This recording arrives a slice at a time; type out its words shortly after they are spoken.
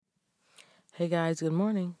Hey guys, good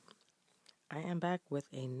morning. I am back with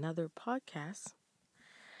another podcast.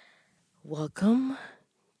 Welcome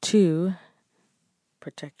to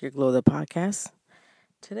Protect Your Glow, the podcast.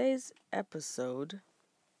 Today's episode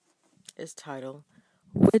is titled,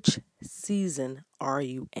 Which Season Are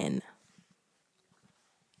You In?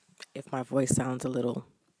 If my voice sounds a little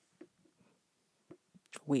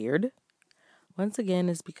weird, once again,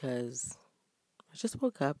 it's because I just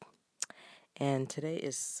woke up and today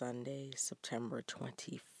is Sunday, September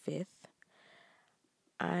 25th.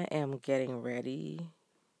 I am getting ready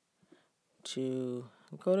to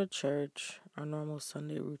go to church, our normal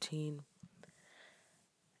Sunday routine.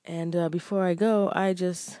 And before I go, I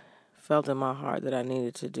just felt in my heart that I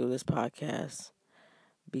needed to do this podcast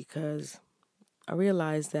because I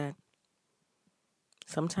realized that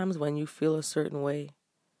sometimes when you feel a certain way,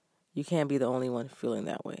 you can't be the only one feeling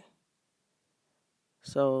that way.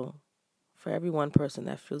 So, for every one person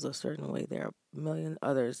that feels a certain way, there are a million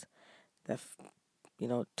others that,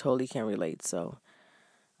 totally can relate. So,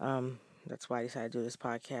 that's why I decided to do this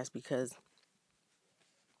podcast because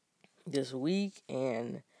this week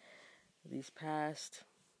and maybe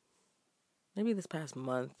this past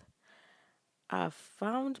month, I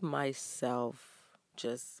found myself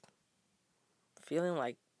just feeling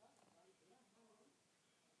like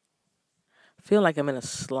I'm in a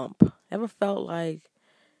slump. Ever felt like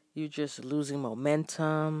you're just losing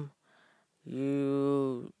momentum?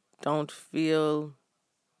 You don't feel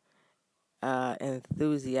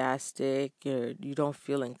enthusiastic. You don't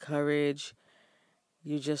feel encouraged.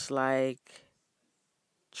 You just like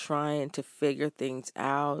trying to figure things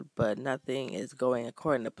out, but nothing is going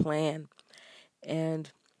according to plan.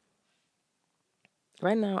 And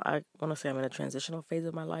right now, I want to say I'm in a transitional phase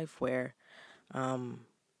of my life where um,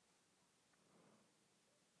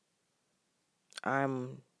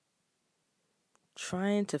 I'm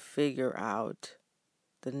trying to figure out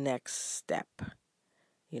the next step,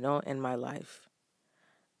 in my life.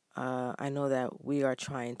 I know that we are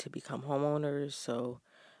trying to become homeowners, so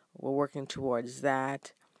we're working towards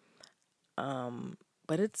that.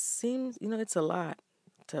 But it seems, it's a lot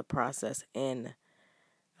to process in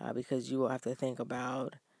because you will have to think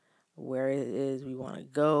about where it is we want to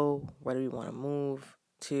go, where do we want to move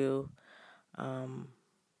to, um,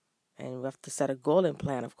 and we have to set a goal and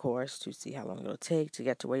plan, of course, to see how long it'll take to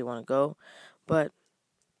get to where you want to go. But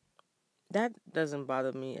that doesn't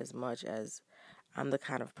bother me as much as I'm the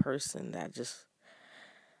kind of person that just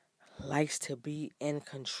likes to be in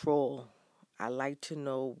control. I like to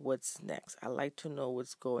know what's next. I like to know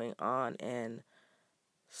what's going on. And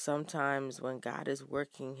sometimes when God is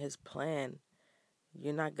working his plan,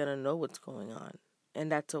 you're not going to know what's going on.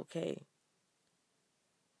 And that's okay.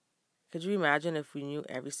 Could you imagine if we knew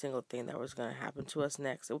every single thing that was going to happen to us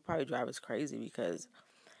next? It would probably drive us crazy because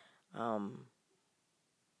um,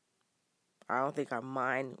 I don't think our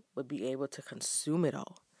mind would be able to consume it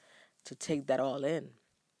all, to take that all in.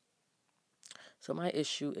 So my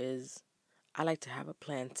issue is I like to have a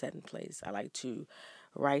plan set in place. I like to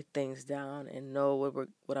write things down and know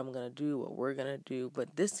what I'm gonna do, what we're gonna do.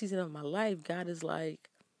 But this season of my life, God is like,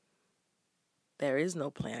 there is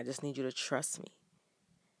no plan. I just need you to trust me,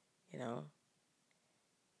 you know.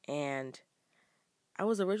 And I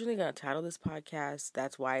was originally gonna title this podcast.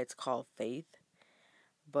 That's why it's called Faith.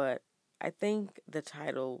 But I think the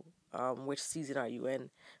title, "Which Season Are You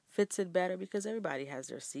In," fits it better because everybody has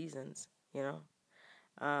their seasons, you know.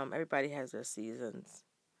 Everybody has their seasons.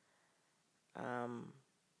 Um,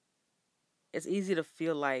 it's easy to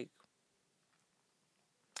feel like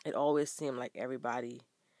it always seemed like everybody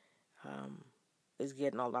um, is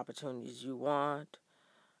getting all the opportunities you want,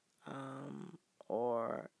 um,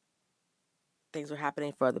 or things are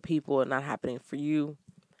happening for other people and not happening for you.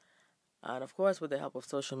 And of course, with the help of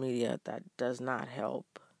social media, that does not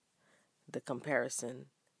help the comparison.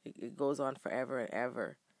 It goes on forever and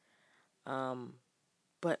ever. Um,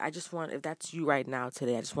 but I just want, if that's you right now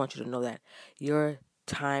today, I just want you to know that your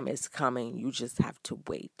time is coming. You just have to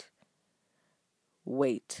wait.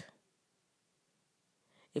 Wait.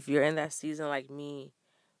 If you're in that season like me,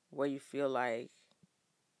 where you feel like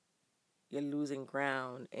you're losing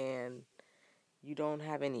ground and you don't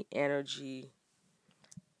have any energy,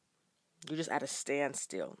 you're just at a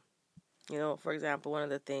standstill. For example, one of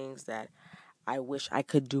the things that I wish I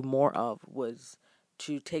could do more of was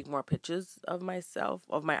to take more pictures of myself,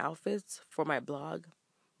 of my outfits for my blog.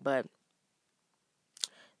 But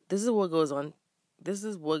this is what goes on. This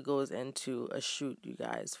is what goes into a shoot, you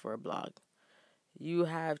guys, for a blog. You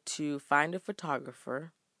have to find a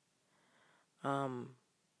photographer, um,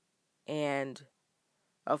 and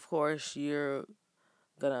of course, you're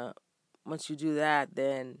gonna, once you do that,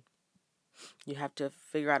 then You have to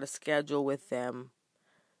figure out a schedule with them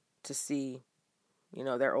to see,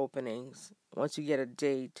 their openings. Once you get a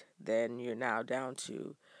date, then you're now down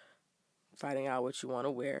to finding out what you want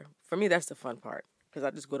to wear. For me, that's the fun part because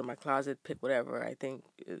I just go to my closet, pick whatever I think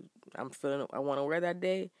I want to wear that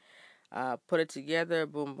day, put it together,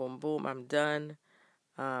 boom, boom, boom, I'm done.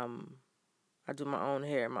 Um, I do my own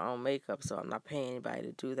hair, my own makeup, so I'm not paying anybody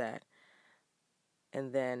to do that.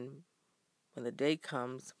 And then when the day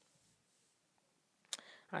comes,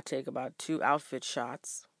 I take about 2 outfit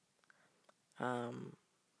shots. Um,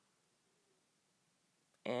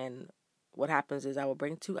 and what happens is I will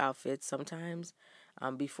bring 2 outfits sometimes.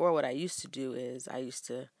 Before, what I used to do is I used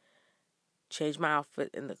to change my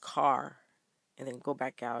outfit in the car and then go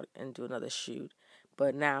back out and do another shoot.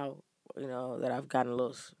 But now, that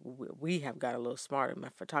we have gotten a little smarter, my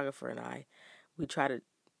photographer and I, we try to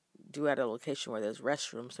do at a location where there's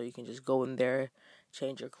restrooms so you can just go in there,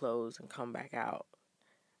 change your clothes, and come back out.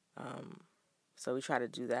 So we try to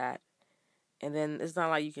do that. And then it's not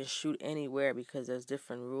like you can shoot anywhere because there's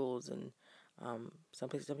different rules, and some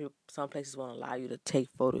places won't allow you to take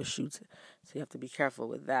photo shoots, so you have to be careful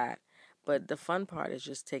with that. But the fun part is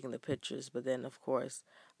just taking the pictures. But then, of course,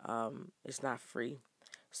 it's not free.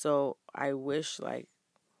 So I wish like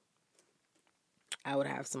I would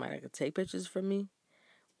have somebody that could take pictures for me.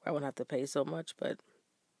 Where I wouldn't have to pay so much. But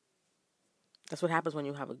that's what happens when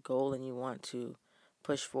you have a goal and you want to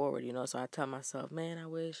push forward. So I tell myself, man, I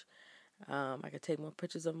wish I could take more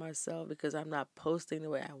pictures of myself because I'm not posting the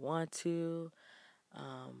way I want to.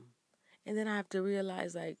 And then I have to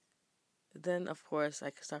realize, like, then of course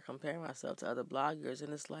I can start comparing myself to other bloggers,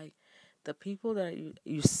 and it's like the people that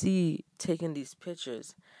you see taking these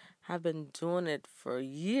pictures have been doing it for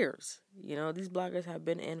years. These bloggers have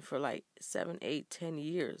been in for like 7, 8, 10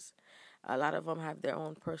 years. A lot of them have their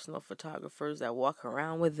own personal photographers that walk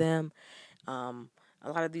around with them. Um,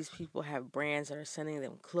 a lot of these people have brands that are sending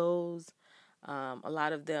them clothes. A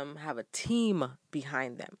lot of them have a team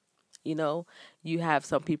behind them. You have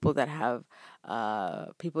some people that have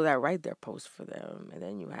people that write their posts for them, and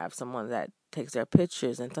then you have someone that takes their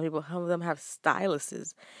pictures, and some of them have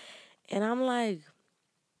stylists. And I'm like,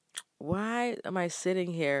 why am I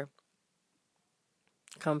sitting here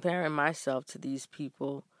comparing myself to these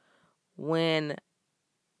people when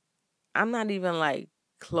I'm not even like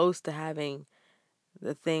close to having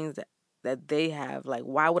the things that they have? Like,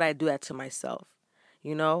 why would I do that to myself?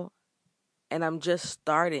 You know? And I'm just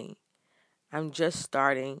starting.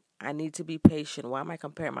 I need to be patient. Why am I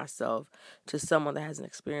comparing myself to someone that has an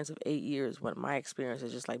experience of 8 years when my experience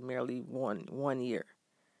is just like merely one year?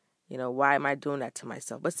 Why am I doing that to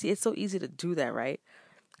myself? But see, it's so easy to do that, right?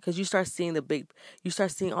 Because you start seeing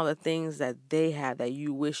all the things that they have that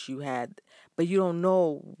you wish you had, but you don't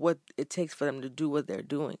know what it takes for them to do what they're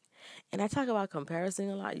doing. And I talk about comparison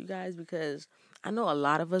a lot, you guys, because I know a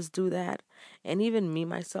lot of us do that. And even me,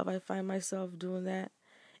 myself, I find myself doing that.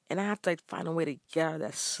 And I have to like find a way to get out of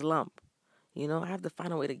that slump. I have to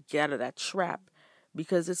find a way to get out of that trap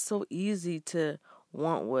because it's so easy to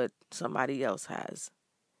want what somebody else has.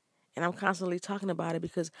 And I'm constantly talking about it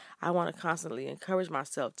because I want to constantly encourage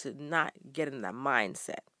myself to not get in that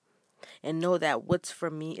mindset and know that what's for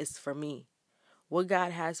me is for me. What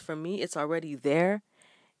God has for me, it's already there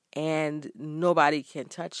and nobody can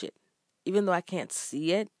touch it. Even though I can't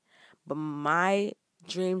see it, but my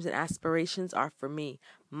dreams and aspirations are for me.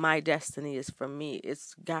 My destiny is for me.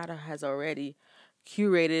 It's God has already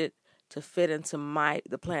curated to fit into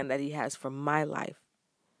the plan that He has for my life.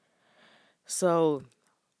 So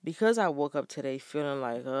because I woke up today feeling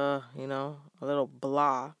like a little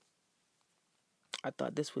blah, I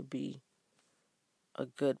thought this would be a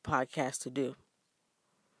good podcast to do.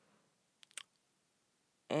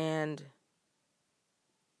 And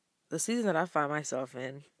the season that I find myself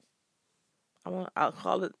in, I'll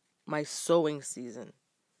call it my sowing season.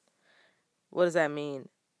 What does that mean?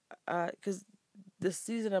 Because the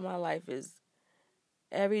season of my life is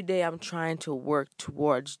every day I'm trying to work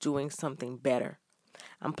towards doing something better.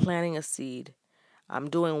 I'm planting a seed. I'm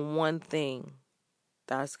doing one thing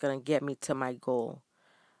that's going to get me to my goal.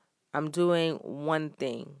 I'm doing one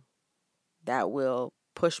thing that will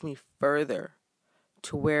push me further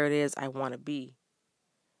to where it is I want to be.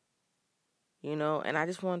 And I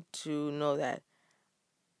just want to know that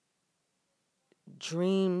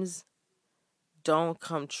dreams don't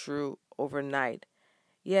come true overnight.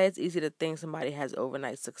 Yeah, it's easy to think somebody has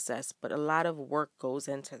overnight success, but a lot of work goes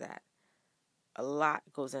into that. A lot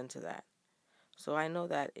goes into that. So I know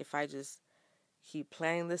that if I just keep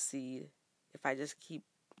planting the seed, if I just keep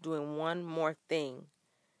doing one more thing,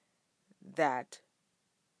 that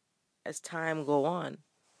as time go on,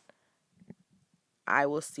 I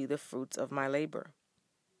will see the fruits of my labor.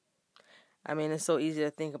 I mean, it's so easy to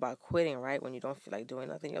think about quitting, right? When you don't feel like doing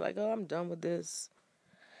nothing, you're like, oh, I'm done with this,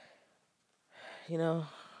 you know.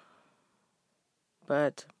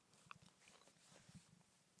 But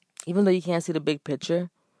even though you can't see the big picture,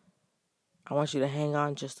 I want you to hang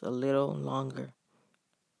on just a little longer.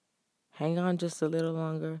 Hang on just a little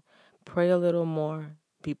longer. Pray a little more.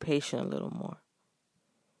 Be patient a little more.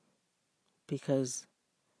 Because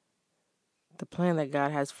the plan that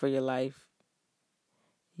God has for your life,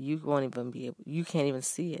 you can't even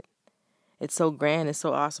see it. It's so grand, it's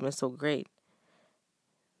so awesome, it's so great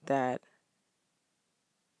that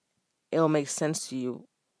it'll make sense to you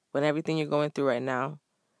when everything you're going through right now,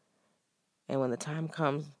 and when the time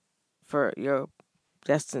comes for your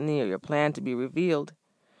destiny or your plan to be revealed,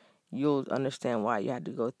 you'll understand why you had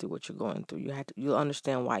to go through what you're going through. You'll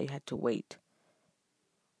understand why you had to wait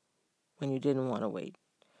when you didn't want to wait.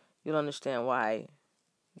 You'll understand why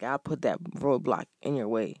God put that roadblock in your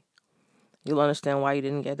way. You'll understand why you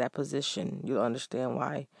didn't get that position. You'll understand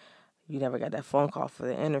why you never got that phone call for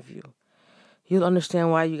the interview. You'll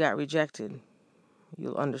understand why you got rejected.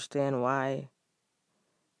 You'll understand why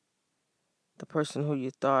the person who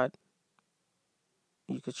you thought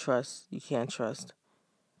you could trust, you can't trust.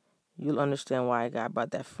 You'll understand why God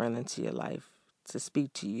brought that friend into your life to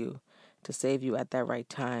speak to you, to save you at that right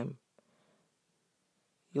time.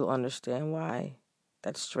 You'll understand why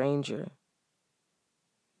that stranger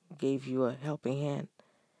gave you a helping hand.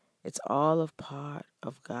 It's all a part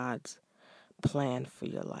of God's plan for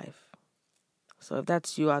your life. So if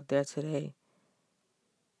that's you out there today,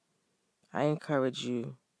 I encourage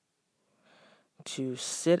you to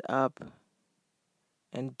sit up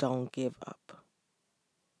and don't give up.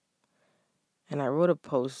 And I wrote a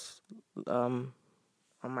post on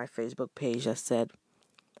my Facebook page that said,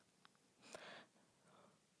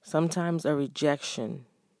 sometimes a rejection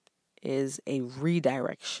is a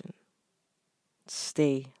redirection.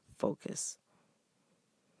 Stay focused.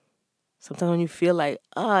 Sometimes when you feel like,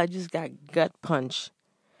 I just got gut punch,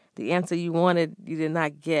 the answer you wanted, you did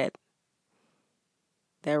not get.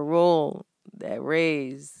 That role, that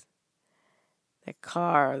raise, that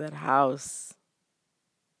car, that house,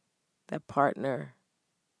 that partner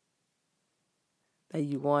that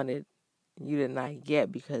you wanted, you did not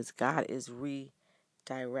get because God is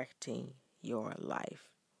redirecting your life.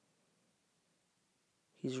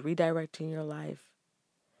 He's redirecting your life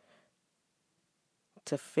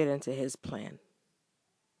to fit into His plan.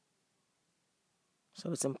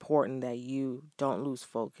 So it's important that you don't lose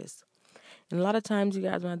focus. And a lot of times, you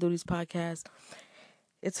guys, when I do these podcasts,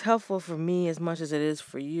 it's helpful for me as much as it is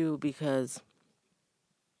for you because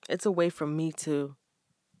it's a way for me to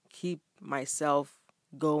keep myself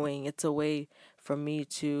going. It's a way for me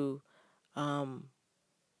to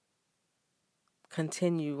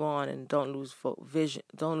continue on and don't lose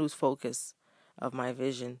focus of my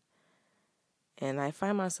vision. And I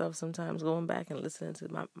find myself sometimes going back and listening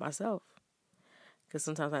to myself because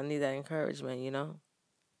sometimes I need that encouragement, you know.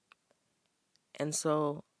 And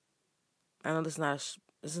so I know this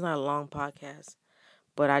is not a long podcast,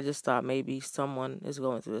 but I just thought maybe someone is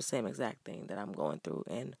going through the same exact thing that I'm going through,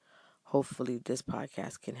 and hopefully this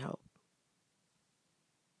podcast can help.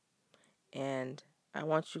 And I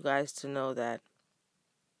want you guys to know that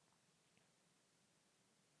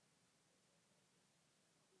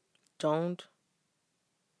don't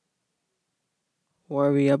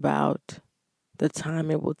worry about the time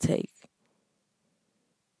it will take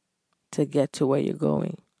to get to where you're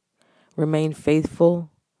going. Remain faithful,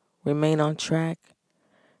 remain on track,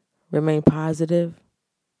 remain positive,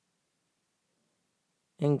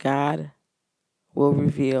 and God will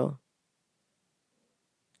reveal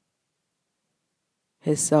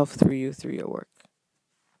Himself through you, through your work.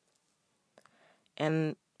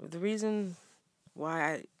 And the reason why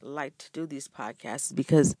I like to do these podcasts is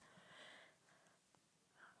because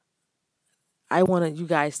I wanted you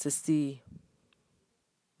guys to see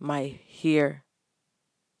my here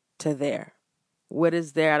to there. What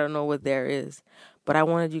is there? I don't know what there is. But I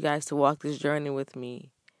wanted you guys to walk this journey with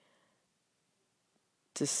me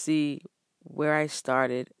to see where I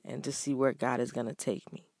started and to see where God is going to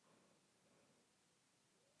take me.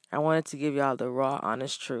 I wanted to give y'all the raw,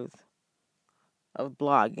 honest truth of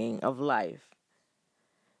blogging, of life.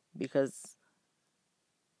 Because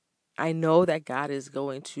I know that God is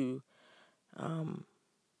going to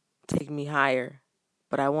take me higher.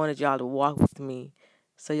 But I wanted y'all to walk with me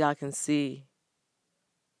so y'all can see,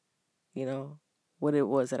 you know, what it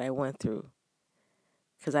was that I went through.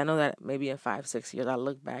 Because I know that maybe in 5-6 years, I'll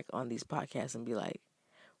look back on these podcasts and be like,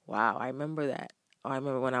 wow, I remember that. Or I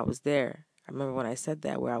remember when I was there. I remember when I said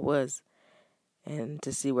that, where I was. and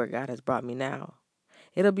to see where God has brought me now.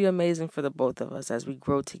 It'll be amazing for the both of us as we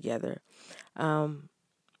grow together. Um,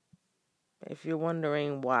 if you're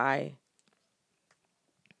wondering why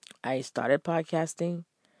I started podcasting,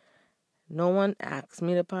 no one asked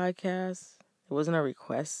me to podcast. It wasn't a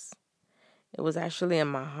request. It was actually in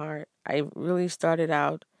my heart. I really started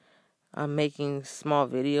out making small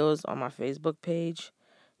videos on my Facebook page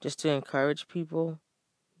just to encourage people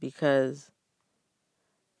because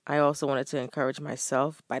I also wanted to encourage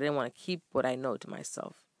myself, but I didn't want to keep what I know to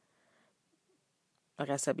myself. Like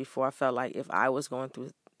I said before, I felt like if I was going through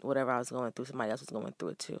whatever I was going through, somebody else was going through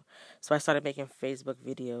it too. So I started making Facebook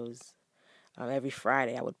videos. Every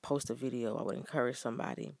Friday, I would post a video. I would encourage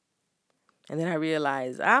somebody. And then I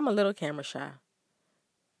realized I'm a little camera shy.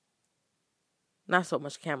 Not so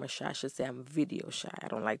much camera shy. I should say I'm video shy. I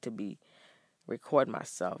don't like to record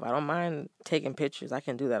myself. I don't mind taking pictures. I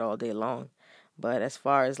can do that all day long. But as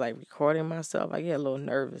far as like recording myself, I get a little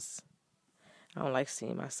nervous. I don't like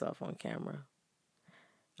seeing myself on camera.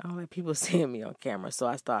 I don't like people seeing me on camera. So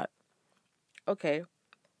I thought, okay,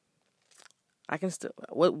 I can still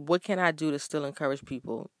what can I do to still encourage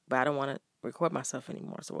people? But I don't want to record myself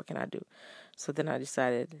anymore. So what can I do? So then I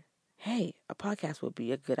decided, hey, a podcast would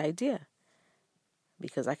be a good idea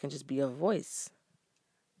because I can just be a voice.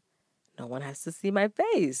 No one has to see my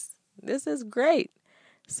face. This is great.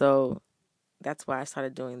 So that's why I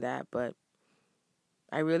started doing that. But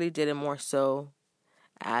I really did it more so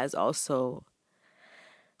as also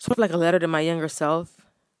sort of like a letter to my younger self.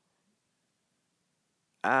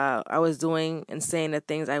 I was doing and saying the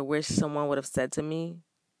things I wish someone would have said to me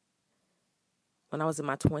when I was in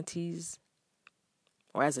my 20s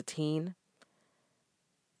or as a teen.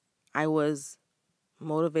 I was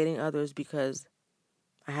motivating others because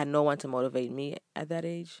I had no one to motivate me at that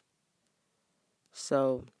age.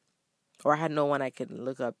 So, or I had no one I could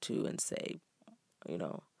look up to and say, you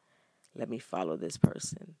know, let me follow this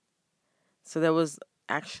person. So there was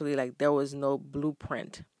actually there was no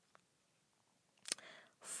blueprint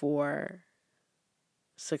for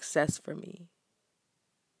success for me.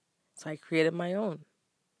 So I created my own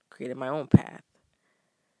path.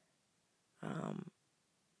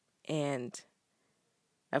 And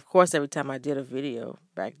of course, every time I did a video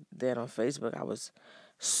back then on Facebook, I was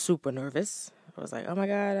super nervous. I was like, oh my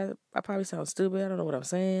God, I probably sound stupid. I don't know what I'm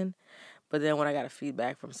saying. But then when I got a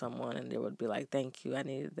feedback from someone and they would be like, thank you, I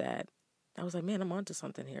needed that. I was like, man, I'm onto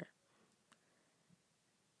something here.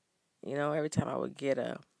 You know, every time I would get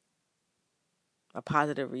a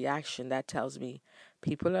positive reaction, that tells me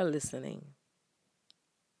people are listening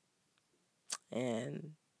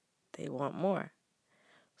and they want more.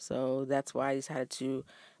 So that's why I decided to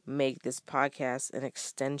make this podcast an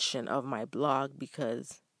extension of my blog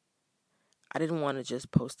because I didn't want to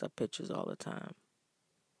just post up pictures all the time.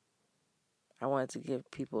 I wanted to give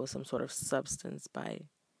people some sort of substance by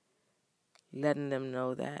letting them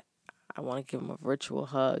know that I want to give them a virtual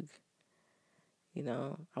hug. You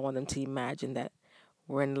know, I want them to imagine that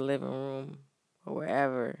we're in the living room or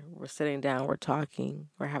wherever. We're sitting down, we're talking,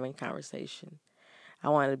 we're having conversation. I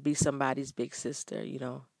wanted to be somebody's big sister, you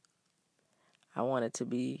know. I wanted to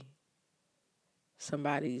be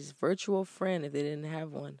somebody's virtual friend if they didn't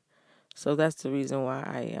have one. So that's the reason why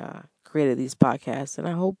I created these podcasts, and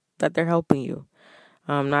I hope that they're helping you.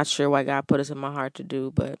 I'm not sure why God put us in my heart to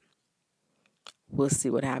do, but we'll see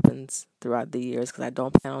what happens throughout the years because I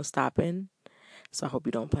don't plan on stopping. So I hope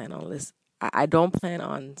you don't plan on listening. I don't plan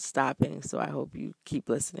on stopping, so I hope you keep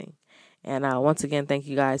listening. And once again, thank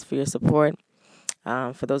you guys for your support.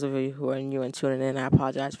 For those of you who are new and tuning in, I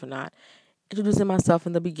apologize for not introducing myself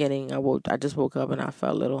in the beginning. I just woke up and I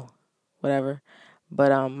felt a little whatever.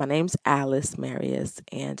 But my name's Alice Marius,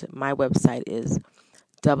 and my website is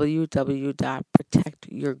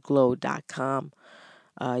www.protectyourglow.com.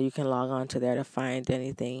 You can log on to there to find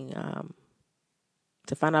anything,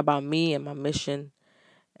 to find out about me and my mission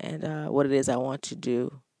and what it is I want to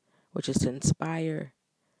do, which is to inspire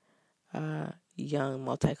young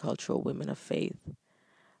multicultural women of faith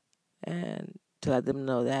and to let them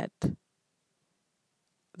know that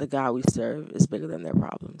the God we serve is bigger than their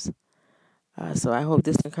problems. So I hope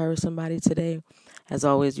this encouraged somebody today. As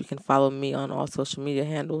always, you can follow me on all social media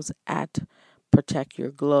handles at Protect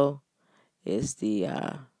Your Glow is the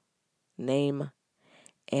name.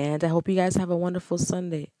 And I hope you guys have a wonderful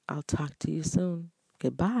Sunday. I'll talk to you soon.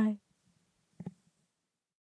 Goodbye.